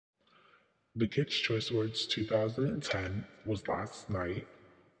The Kids' Choice Awards 2010 was last night.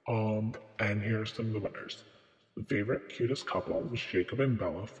 And here are some of the winners. The favorite cutest couple was Jacob and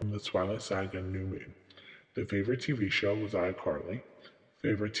Bella from the Twilight Saga New Moon. The favorite TV show was iCarly.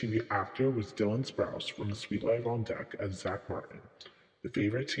 Favorite TV actor was Dylan Sprouse from The Sweet Life on Deck as Zach Martin. The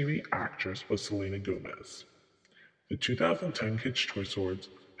favorite TV actress was Selena Gomez. The 2010 Kids' Choice Awards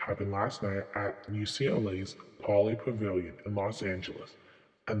happened last night at UCLA's Pauley Pavilion in Los Angeles,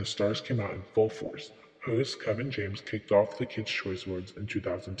 and the stars came out in full force. Host Kevin James kicked off the Kids' Choice Awards in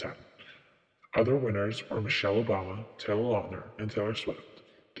 2010. Other winners were Michelle Obama, Taylor Lautner, and Taylor Swift.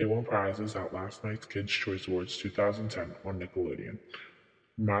 They won prizes at last night's Kids' Choice Awards 2010 on Nickelodeon.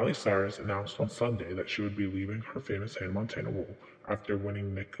 Miley Cyrus announced on Sunday that she would be leaving her famous Hannah Montana role after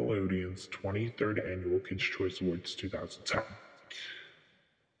winning Nickelodeon's 23rd annual Kids' Choice Awards 2010.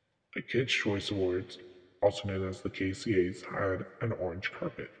 The Kids' Choice Awards, also known as the KCAs, had an orange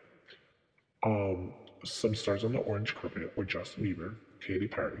carpet. Um, some stars on the orange carpet were Justin Bieber, Katy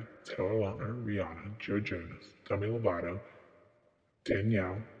Perry, Taylor Lautner, Rihanna, Joe Jonas, Demi Lovato,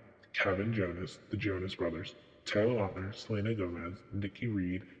 Danielle, Kevin Jonas, the Jonas Brothers, Taylor Lautner, Selena Gomez, Nikki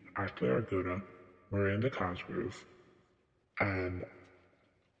Reed, Ashley Argota, Miranda Cosgrove, and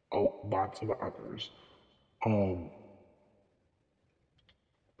lots of others. Um,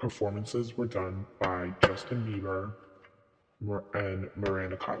 Performances were done by Justin Bieber and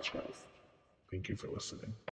Miranda Cosgrove. Thank you for listening.